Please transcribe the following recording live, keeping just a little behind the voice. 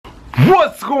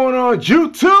What's going on,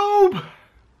 YouTube?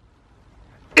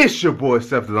 It's your boy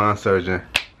Seth the Lawn Surgeon,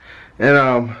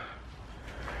 and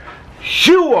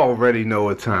you already know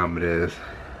what time it is.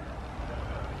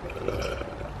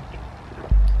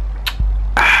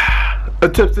 A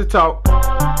tipsy talk.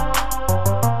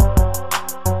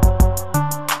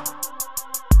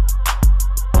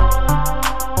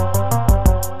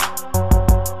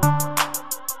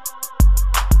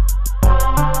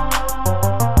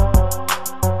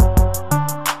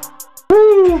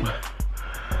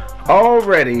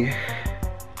 Already,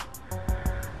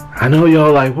 I know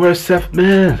y'all like, where's Seth,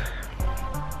 man?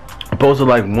 I posted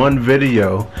like one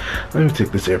video. Let me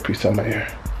take this earpiece out my ear.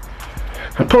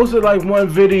 I posted like one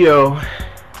video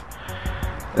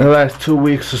in the last 2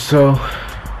 weeks or so.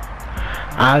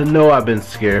 I know I've been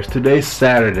scarce. Today's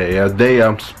Saturday, a day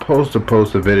I'm supposed to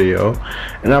post a video,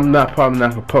 and I'm probably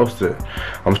not gonna post it.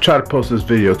 I'm gonna try to post this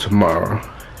video tomorrow,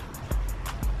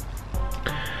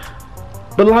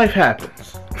 but life happens.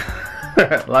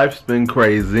 Life's been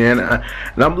crazy, and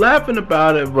I'm laughing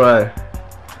about it, but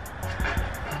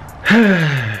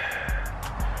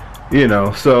you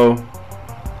know. So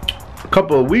a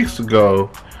couple of weeks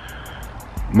ago,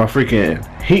 my freaking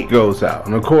heat goes out,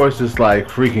 and of course it's like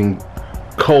freaking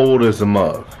cold as a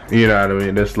mug. You know what I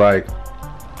mean? It's like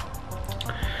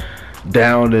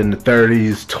down in the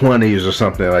 30s, 20s, or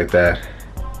something like that.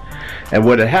 And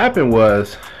what had happened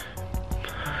was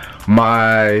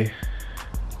my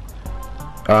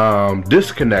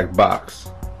disconnect box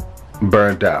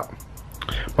burned out.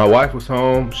 My wife was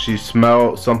home, she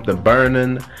smelled something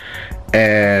burning,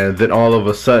 and then all of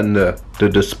a sudden the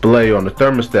display on the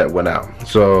thermostat went out.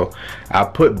 So I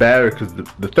put battery, because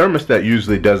the thermostat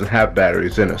usually doesn't have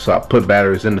batteries in it, so I put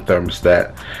batteries in the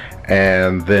thermostat,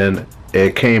 and then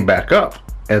it came back up,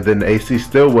 and then the AC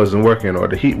still wasn't working, or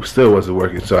the heat still wasn't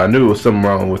working. So I knew it was something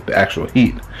wrong with the actual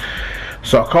heat.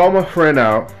 So I called my friend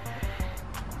out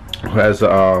who has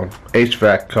a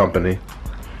HVAC company.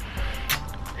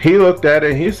 He looked at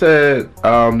it and he said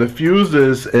the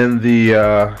fuses in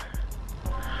the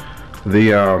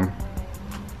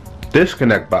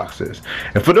disconnect boxes.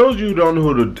 And for those of you who don't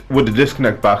know what the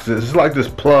disconnect box is, it's like this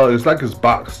plug. It's like this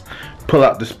box. Pull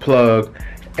out this plug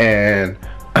and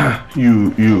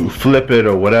you flip it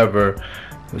or whatever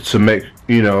to make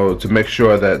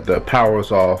sure that the power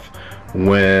is off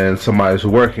when somebody's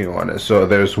working on it. So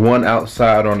there's one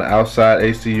outside on the outside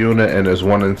AC unit, and there's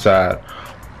one inside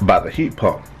by the heat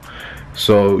pump,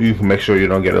 so you can make sure you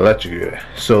don't get electrocuted.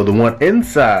 So the one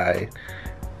inside,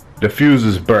 the fuse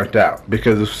is burnt out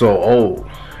because it's so old,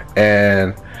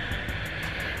 and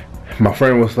my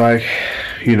friend was like,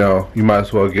 you know, you might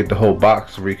as well get the whole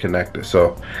box reconnected.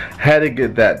 So had to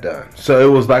get that done. So it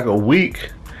was like a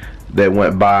week that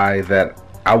went by that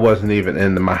I wasn't even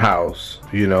in my house,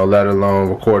 you know, let alone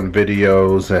recording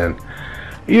videos. And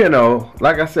you know,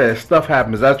 like I said, stuff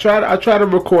happens. I try to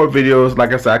record videos.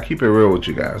 Like I said, I keep it real with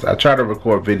you guys. I try to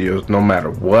record videos no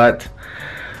matter what.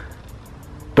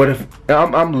 But if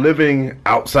I'm living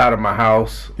outside of my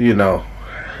house, you know,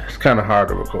 it's kind of hard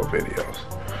to record videos.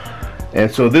 And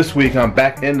so this week I'm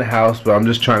back in the house, but I'm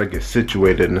just trying to get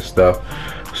situated and stuff.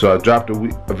 So I dropped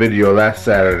a video last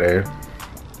Saturday.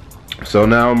 So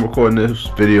now I'm recording this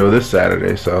video this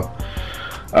Saturday. So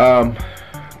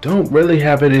don't really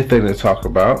have anything to talk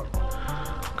about.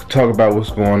 Talk about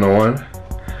what's going on.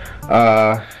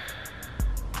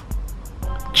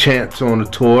 Chance on the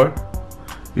tour.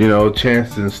 You know,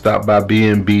 Chance didn't stop by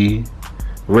B&B,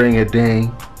 Ring a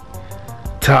Ding,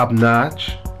 Top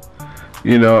Notch.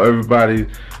 You know, everybody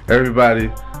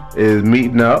is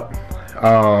meeting up.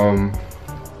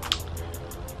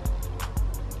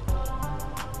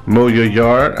 Mow Your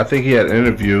Yard, I think he had an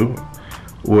interview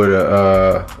with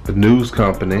a news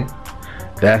company.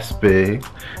 That's big.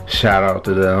 Shout out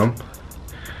to them.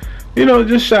 You know,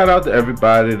 just shout out to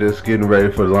everybody that's getting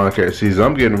ready for the lawn care season.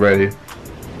 I'm getting ready.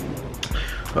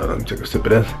 Let me take a sip of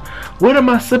this. What am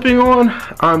I sipping on?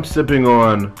 I'm sipping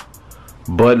on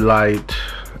Bud Light.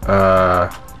 I'm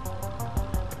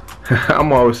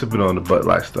always sipping on the Bud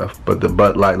Light stuff, but the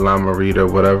Bud Light Lime-A-Rita,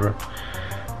 whatever.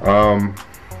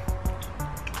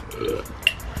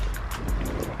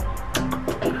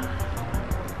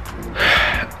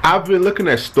 I've been looking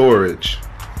at storage.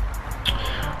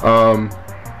 I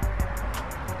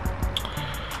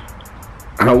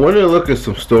wanted to look at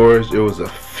some storage. It was a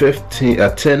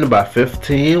 10 by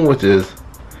 15, which is,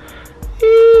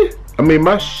 I mean,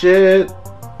 my shed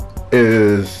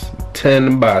is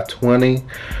 10 by 20,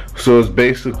 so it's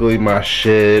basically my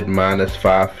shed minus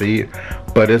 5 feet,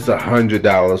 but it's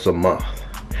 $100 a month.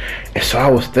 And so I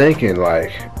was thinking,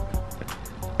 like,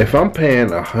 if I'm paying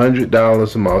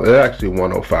 $100 a month, it's actually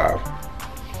 105.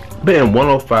 Paying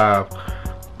 105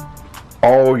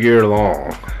 all year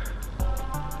long.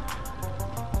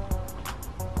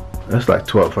 That's like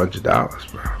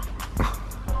 $1,200, bro.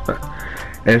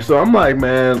 And so I'm like,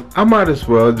 man, I might as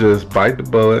well just bite the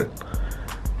bullet,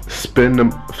 spend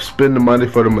the money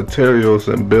for the materials,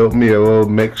 and build me a little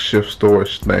makeshift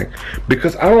storage thing,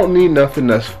 because I don't need nothing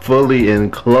that's fully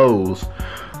enclosed.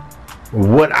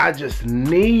 What I just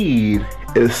need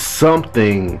is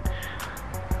something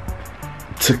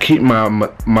to keep my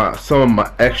some of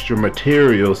my extra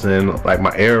materials in, like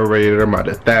my aerator, my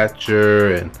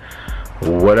dethatcher, and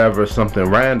whatever, something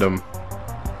random.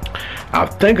 I'm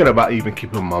thinking about even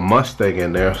keeping my Mustang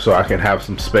in there so I can have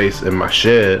some space in my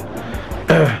shed.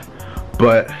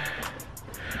 But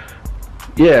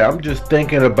yeah, I'm just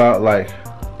thinking about like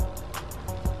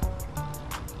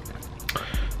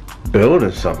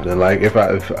building something. Like if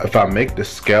I make the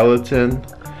skeleton,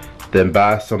 then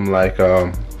buy some like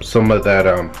some of that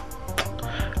I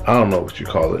don't know what you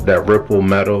call it, that ripple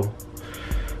metal,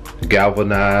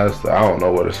 galvanized, I don't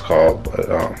know what it's called, but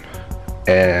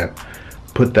and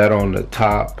put that on the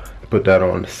top, put that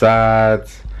on the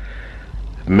sides,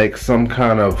 make some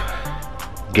kind of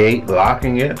gate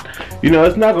locking it. You know,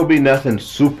 it's not gonna be nothing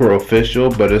super official,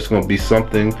 but it's gonna be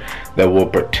something that will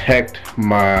protect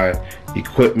my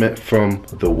equipment from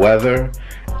the weather,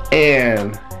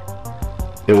 and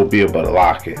it will be able to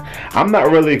lock it. I'm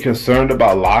not really concerned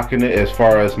about locking it as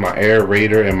far as my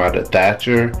aerator and my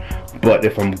dethatcher, but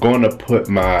if I'm going to put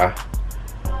my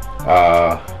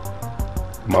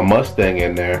my Mustang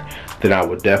in there, then I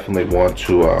would definitely want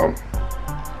to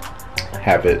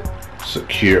have it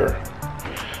secure.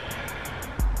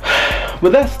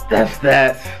 But that's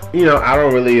that. You know, I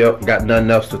don't really got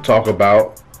nothing else to talk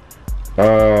about.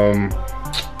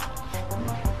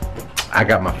 I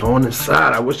got my phone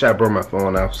inside. I wish I brought my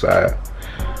phone outside,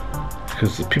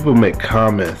 because people make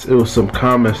comments. It was some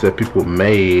comments that people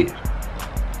made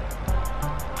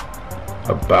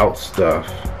about stuff.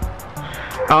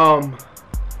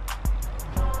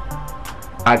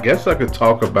 I guess I could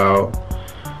talk about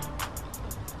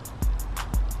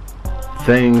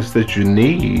things that you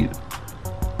need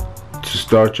to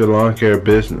start your lawn care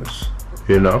business,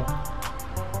 you know.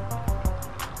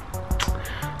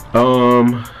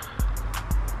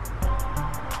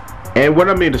 And what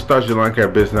I mean to start your lawn care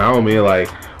business, I don't mean like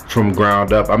from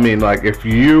ground up. I mean like if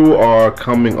you are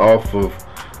coming off of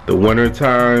the winter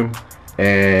time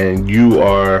and you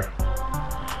are,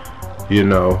 you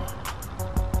know,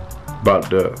 about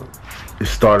to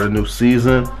start a new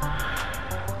season.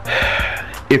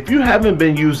 If you haven't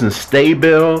been using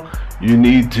Sta-Bil, you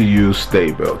need to use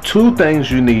Sta-Bil. Two things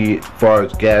you need as far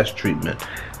as gas treatment: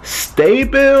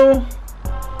 Sta-Bil,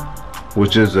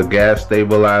 which is a gas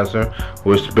stabilizer,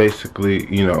 which basically,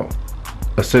 you know,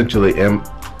 essentially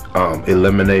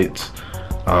eliminates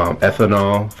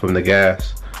ethanol from the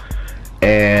gas,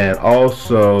 and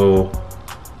also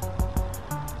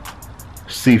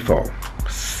Seafoam.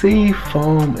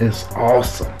 Seafoam is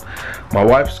awesome. My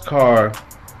wife's car,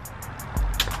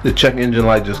 the check engine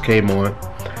light just came on,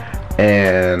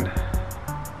 and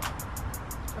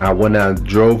I went out and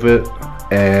drove it,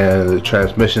 and the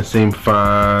transmission seemed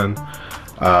fine,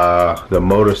 the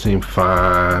motor seemed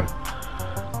fine.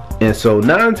 And so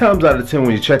 9 times out of 10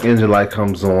 when your check engine light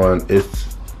comes on,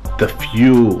 it's the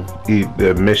fuel, the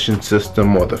emission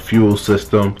system or the fuel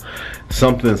system,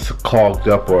 something's clogged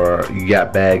up, or you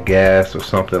got bad gas or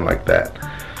something like that.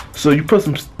 So you put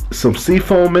some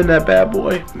Seafoam in that bad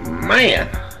boy, man.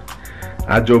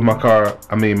 I drove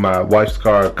my wife's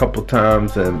car a couple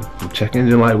times, and the check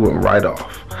engine light went right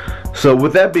off. So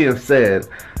with that being said,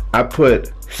 I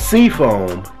put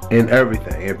Seafoam in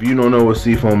everything. If you don't know what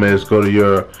Seafoam is, go to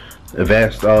your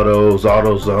Advanced Autos,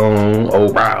 AutoZone,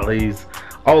 O'Reilly's.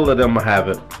 All of them have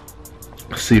it,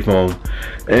 Seafoam.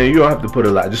 And you don't have to put a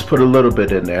lot, just put a little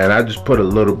bit in there. And I just put a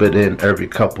little bit in every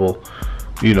couple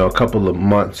of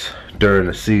months during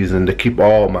the season to keep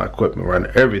all my equipment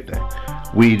running, everything.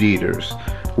 Weed eaters,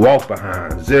 walk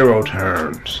behind, zero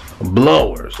turns,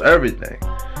 blowers, everything.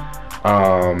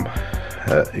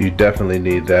 You definitely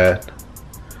need that.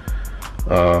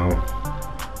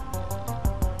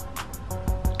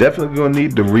 Definitely gonna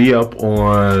need to re-up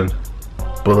on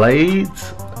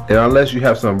blades, and unless you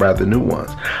have some rather new ones.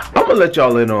 I'm gonna let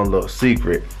y'all in on a little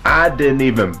secret. I didn't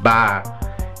even buy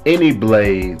any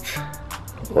blades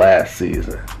last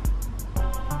season.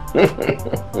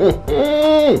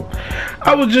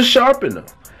 I was just sharpening them,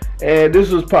 and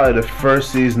this was probably the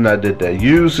first season I did that.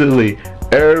 Usually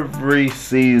every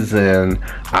season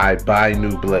I buy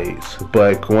new blades,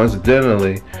 but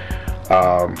coincidentally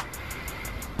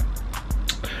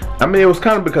I mean, it was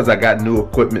kind of because I got new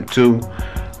equipment too.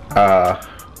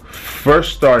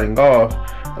 First starting off,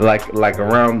 like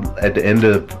around at the end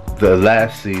of the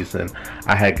last season,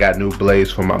 I had got new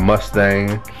blades for my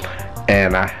Mustang,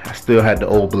 and I still had the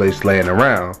old blades laying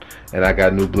around. And I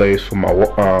got new blades for my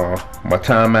my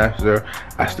Time Master.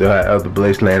 I still had other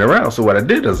blades laying around. So what I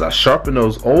did is I sharpened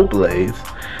those old blades,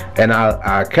 and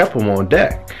I kept them on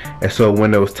deck. And so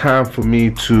when it was time for me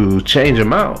to change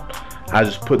them out, I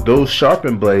just put those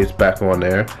sharpened blades back on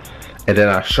there, and then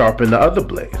I sharpened the other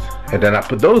blades, and then I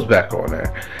put those back on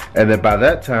there. And then by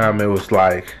that time it was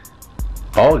like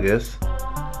August,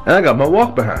 and I got my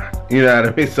walk behind. You know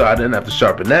what I mean? So I didn't have to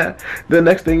sharpen that. The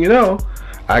next thing you know,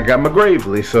 I got my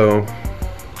Gravely. So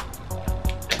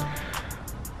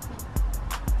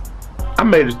I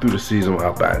made it through the season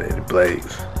without buying any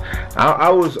blades. I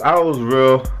was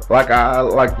real,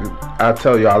 I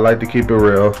tell you, I like to keep it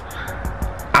real.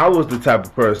 I was the type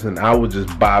of person, I would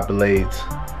just buy blades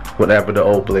whenever the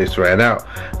old blades ran out,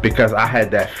 because I had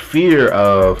that fear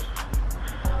of,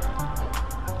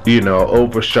 you know,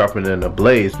 over sharpening the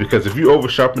blades. Because if you over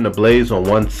sharpen the blades on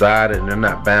one side and they're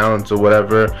not balanced or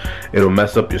whatever, it'll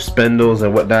mess up your spindles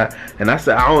and whatnot. And I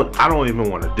said, I don't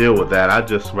even want to deal with that. I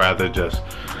just rather just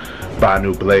buy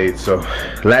new blades. So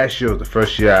last year was the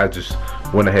first year I just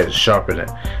went ahead and sharpened it.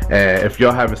 And if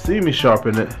y'all haven't seen me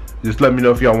sharpen it, just let me know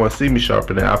if y'all want to see me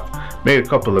sharpen it. I've made a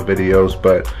couple of videos,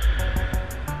 but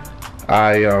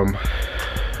I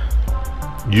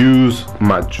use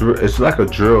my drill. It's like a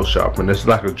drill sharpener. It's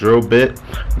like a drill bit.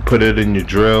 You put it in your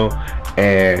drill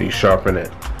and you sharpen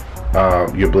it,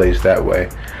 your blades that way.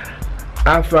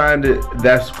 I find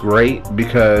that's great,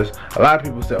 because a lot of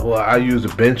people say, well, I use a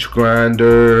bench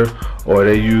grinder, or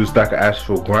they use like an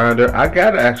actual grinder. I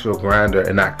got an actual grinder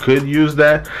and I could use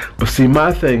that, but see,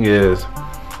 my thing is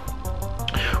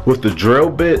with the drill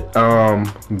bit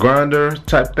grinder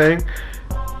type thing,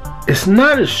 it's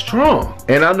not as strong.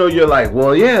 And I know you're like,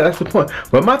 well, yeah, that's the point,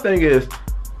 but my thing is,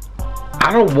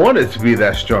 I don't want it to be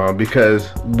that strong,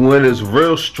 because when it's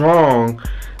real strong,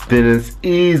 then it's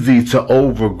easy to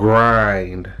over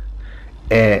grind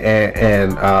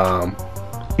and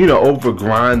you know, over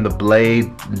grind the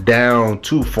blade down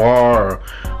too far,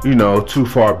 you know, too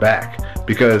far back,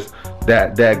 because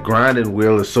that grinding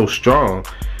wheel is so strong.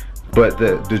 But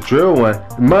the drill one,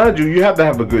 mind you, you have to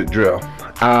have a good drill.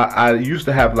 I used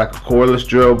to have like a cordless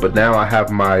drill, but now I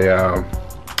have my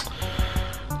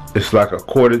it's like a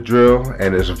corded drill,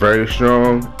 and it's very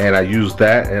strong, and I use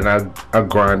that, and I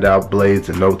grind out blades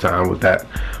in no time with that.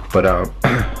 But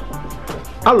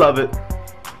I love it.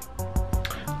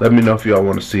 Let me know if y'all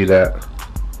want to see that.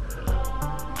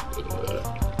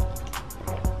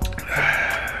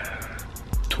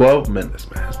 "12 minutes,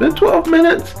 man. It's been 12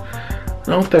 minutes.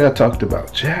 I don't think I talked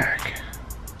about Jack.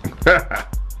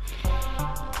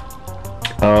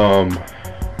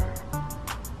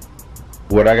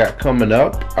 What I got coming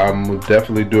up, I'm gonna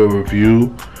definitely do a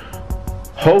review.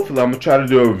 Hopefully, I'm gonna try to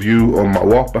do a review on my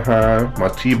walk behind, my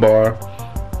T-bar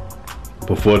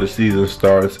before the season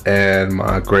starts, and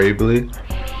my Gravely.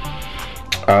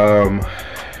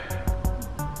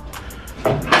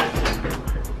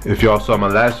 If y'all saw my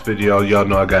last video, y'all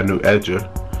know I got a new edger.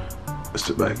 Let's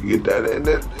see if I can get that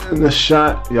in the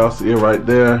shot. Y'all see it right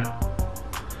there.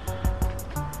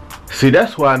 See,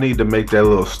 that's why I need to make that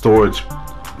little storage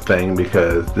thing,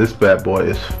 because this bad boy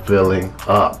is filling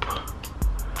up.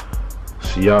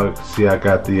 So y'all see, I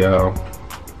got the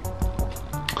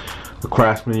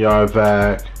Craftsman Yard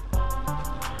vac,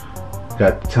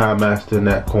 got the Time Master in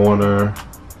that corner,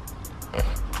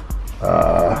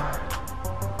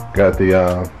 got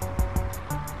the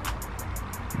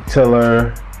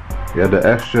tiller, got the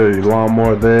extra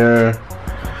lawnmower there.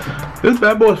 This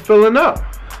bad boy is filling up.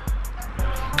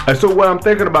 And so what I'm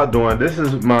thinking about doing, this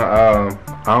is my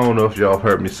I don't know if y'all have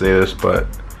heard me say this, but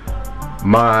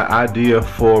my idea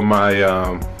for my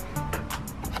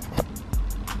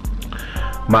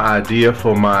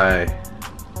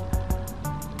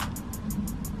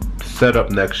setup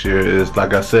next year is,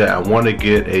 like I said, I want to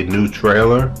get a new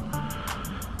trailer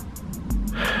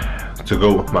to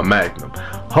go with my Magnum.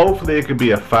 Hopefully it could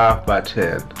be a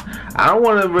 5x10. I don't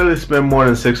want to really spend more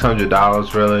than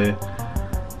 $600 really,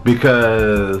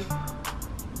 because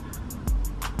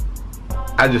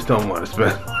I just don't want to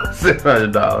spend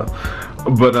 $600.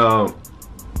 But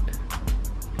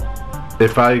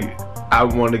if I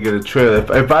want to get a trailer,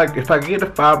 if I get a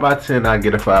 5x10, I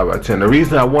get a 5x10. The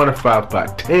reason I want a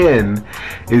 5x10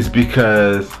 is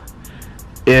because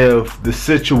if the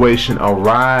situation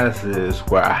arises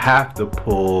where I have to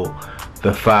pull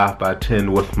the 5x10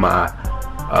 with my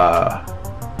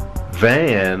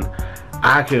van,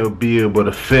 I can be able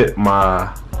to fit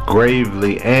my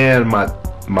Gravely and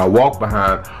my walk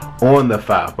behind on the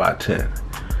 5x10.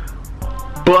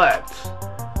 But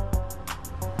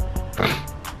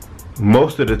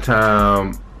most of the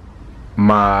time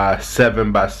my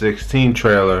 7x16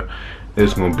 trailer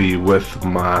is going to be with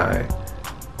my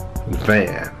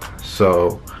van.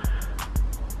 So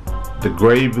the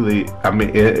Gravely,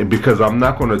 because I'm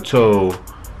not going to tow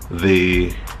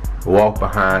the walk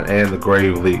behind and the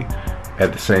Gravely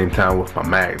at the same time with my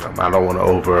Magnum. I don't want to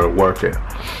overwork it.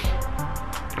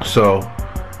 So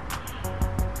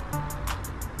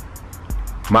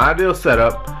my ideal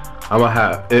setup, I'm gonna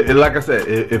have it, like I said,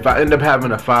 if I end up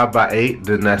having a 5x8,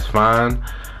 then that's fine.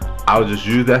 I'll just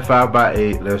use that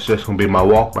 5x8. That's just gonna be my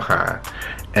walk behind,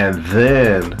 and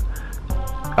then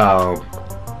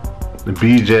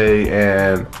BJ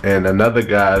and another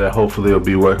guy that hopefully will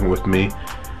be working with me,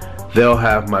 they'll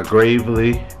have my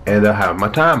Gravely and they'll have my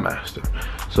Time Master.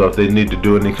 So if they need to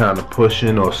do any kind of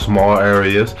pushing or small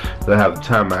areas, they'll have the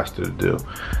Time Master to do.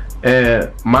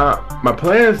 And my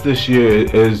plans this year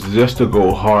is just to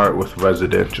go hard with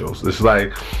residentials. It's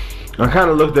like I kind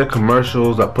of looked at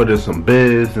commercials, I put in some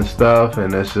bids and stuff,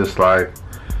 and it's just like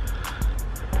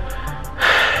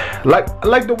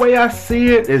the way I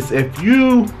see it is, if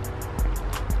you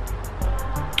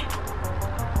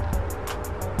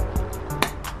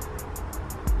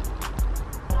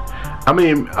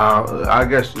I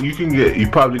guess you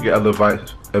probably get other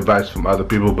advice from other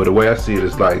people, but the way I see it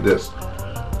is like this.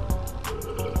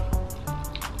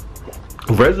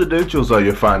 Residentials are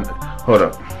your hold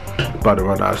up, about to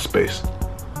run out of space.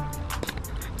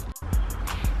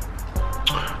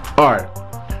 Alright,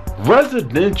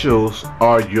 residentials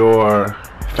are your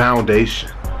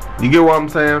foundation. You get what I'm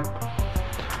saying?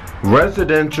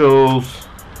 Residentials,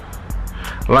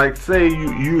 like say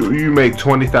you make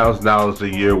 $20,000 a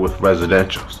year with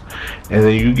residentials, and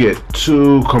then you get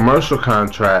 2 commercial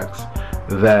contracts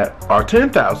that are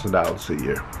 $10,000 a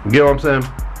year. You get what I'm saying?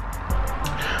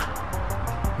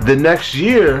 The next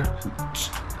year,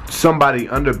 somebody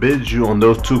underbids you on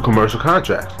those 2 commercial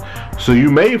contracts. So you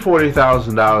made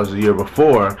 $40,000 a year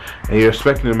before, and you're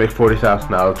expecting to make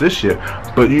 $40,000 this year,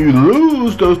 but you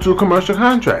lose those 2 commercial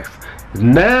contracts.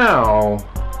 Now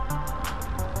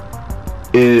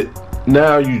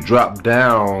you drop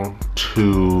down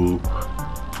to,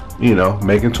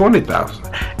 making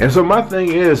 $20,000. And so my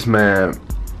thing is, man,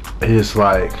 it's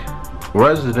like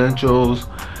residentials.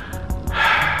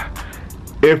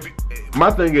 If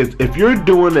you're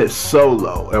doing it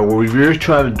solo, or if you're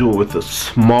trying to do it with a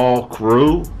small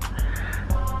crew,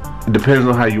 it depends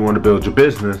on how you want to build your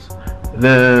business,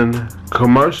 then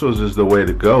commercials is the way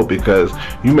to go, because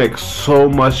you make so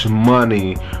much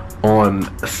money on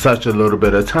such a little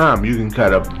bit of time. You can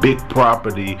cut a big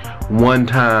property one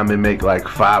time and make like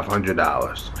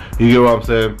 $500. You get what I'm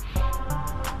saying?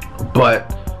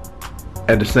 But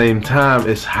at the same time,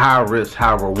 it's high risk,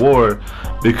 high reward,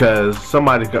 because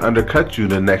somebody can undercut you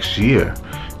the next year.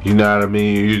 You know what I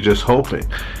mean? You're just hoping.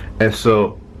 And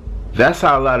so that's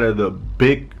how a lot of the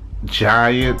big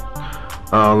giant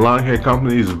long hair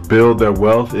companies build their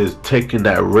wealth, is taking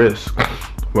that risk.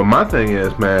 But my thing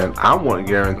is, man, I want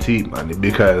guaranteed money,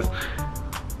 because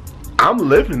I'm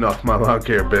living off my lawn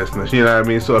care business. You know what I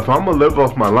mean? So if I'm gonna live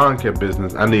off my lawn care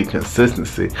business, I need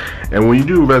consistency. And when you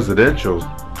do residentials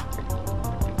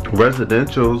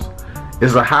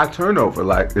is a high turnover.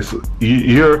 Like,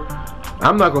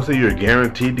 I'm not gonna say you're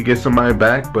guaranteed to get somebody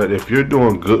back, but if you're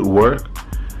doing good work,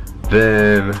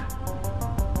 then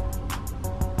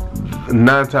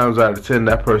 9 times out of 10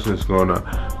 that person is gonna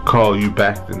call you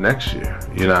back the next year.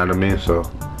 You know what I mean? So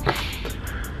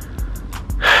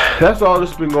that's all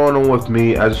that's been going on with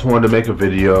me. I just wanted to make a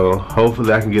video.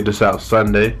 Hopefully I can get this out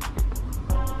Sunday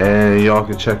and y'all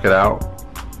can check it out.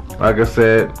 Like I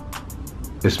said,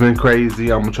 it's been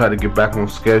crazy. I'm gonna try to get back on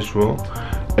schedule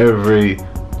every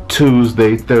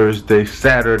Tuesday, Thursday,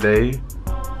 Saturday.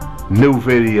 New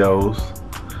videos.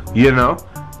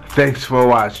 Thanks for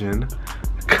watching.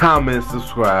 Comment,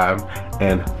 subscribe,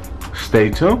 and stay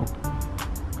tuned.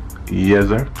 Yes,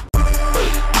 sir.